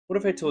What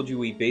if I told you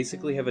we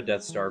basically have a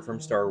Death Star from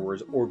Star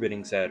Wars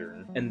orbiting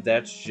Saturn, and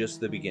that's just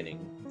the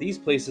beginning? These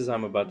places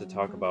I'm about to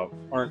talk about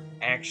aren't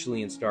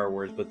actually in Star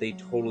Wars, but they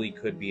totally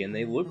could be, and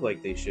they look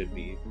like they should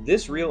be.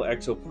 This real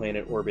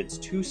exoplanet orbits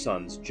two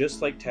suns,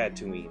 just like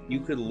Tatooine. You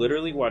could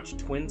literally watch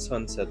twin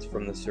sunsets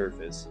from the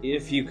surface,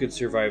 if you could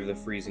survive the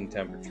freezing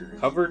temperatures.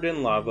 Covered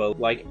in lava,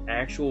 like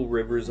actual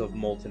rivers of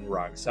molten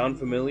rock. Sound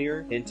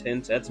familiar? Hint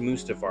hint, that's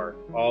Mustafar,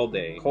 all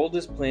day.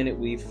 Coldest planet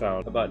we've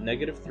found, about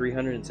negative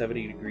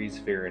 370 degrees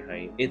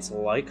Fahrenheit. It's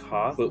like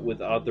Hoth, but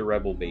without the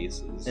rebel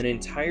bases. An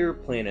entire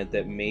planet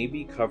that may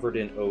be covered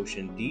in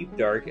ocean, deep,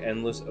 dark,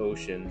 endless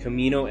ocean.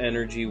 Kamino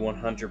energy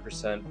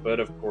 100%, but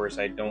of course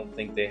I don't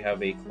think they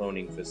have a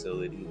cloning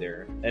facility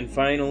there. And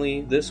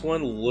finally, this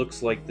one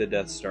looks like the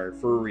Death Star,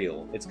 for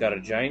real. It's got a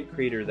giant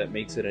crater that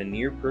makes it a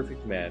near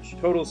perfect match.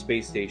 Total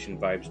space station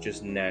vibes,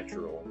 just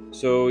natural.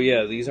 So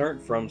yeah, these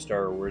aren't from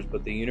Star Wars,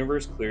 but the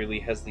universe clearly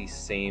has the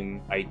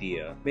same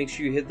idea. Make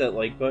sure you hit that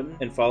like button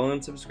and follow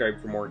and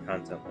subscribe for more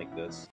content like this.